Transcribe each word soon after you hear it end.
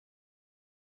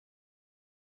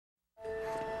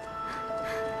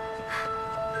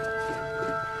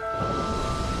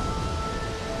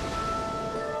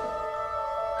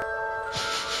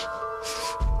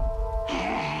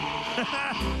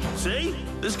See?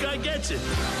 This guy gets it.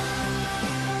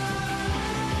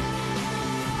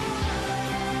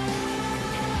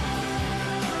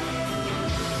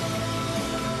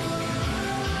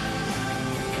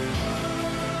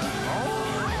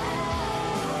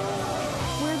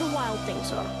 Where the wild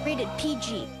things are. Rated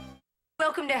PG.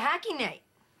 Welcome to Hacky Night.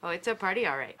 Oh, it's a party,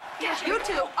 all right. Yes, you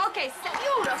too. Okay,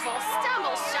 beautiful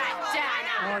stumble shot,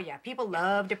 Donna. Oh, yeah, people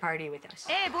love to party with us.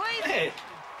 Hey, boys. Hey.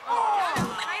 Oh,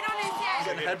 I don't intend.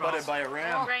 Getting headbutted by a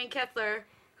ram. Brian Kessler,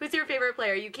 who's your favorite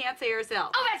player? You can't say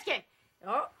yourself. Ovechkin.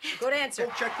 Oh, good answer.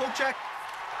 Go check, go check.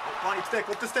 Bonnie, stick,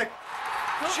 with the stick.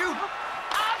 Shoot.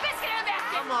 Oh, biscuit and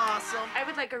Ovechkin. I'm awesome. I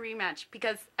would like a rematch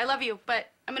because I love you, but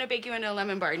I'm gonna bake you into a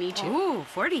lemon bar and eat you. Ooh,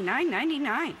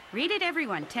 $49.99. Read it,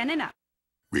 everyone. 10 and up.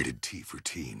 Rated T for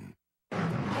teen. They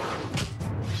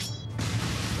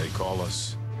call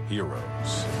us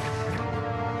heroes.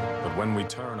 But when we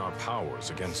turn our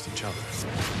powers against each other,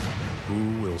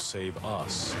 who will save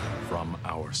us from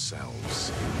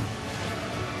ourselves?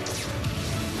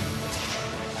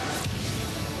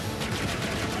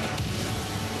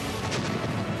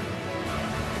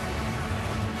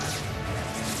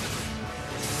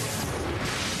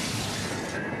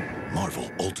 Marvel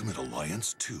Ultimate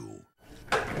Alliance 2.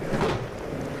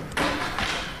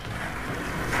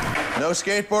 No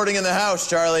skateboarding in the house,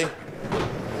 Charlie.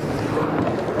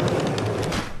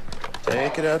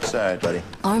 Take it outside, buddy.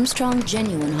 Armstrong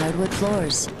genuine hardwood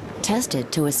floors.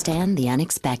 Tested to withstand the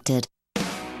unexpected.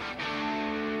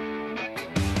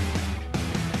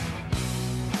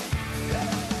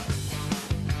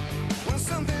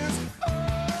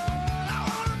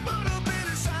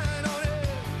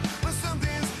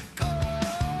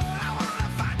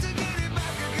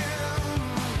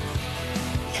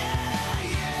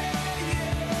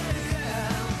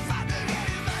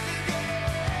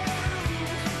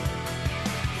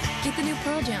 Get the new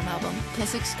Pearl Jam album,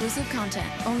 plus exclusive content,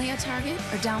 only at Target,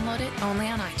 or download it only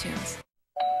on iTunes.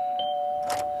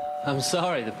 I'm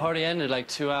sorry, the party ended like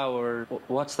 2 hours.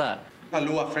 What's that?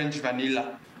 Kahlua French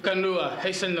vanilla. Kahlua,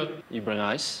 hazelnut. You bring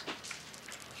ice?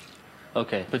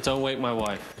 Okay, but don't wake my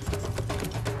wife.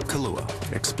 Kahlua,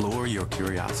 explore your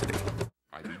curiosity.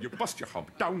 You bust your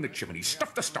hump down the chimney,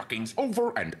 stuff the stockings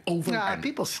over and over and...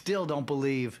 People still don't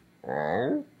believe.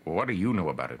 Oh? What do you know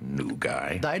about it, new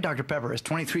guy? Diet Dr. Pepper has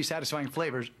 23 satisfying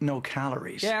flavors, no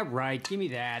calories. Yeah, right. Give me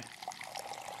that.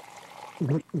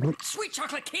 Sweet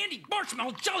chocolate candy,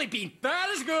 marshmallow, jelly bean. That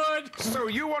is good. So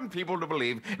you want people to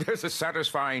believe there's a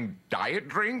satisfying diet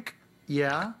drink?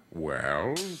 Yeah?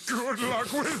 Well, good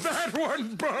luck with that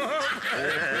one, bub!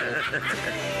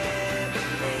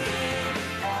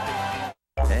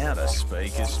 How to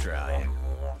speak Australian.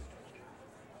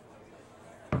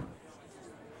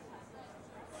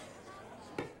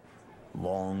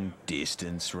 Long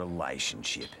distance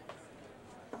relationship.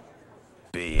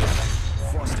 Beer.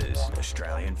 Foster's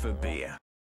Australian for beer.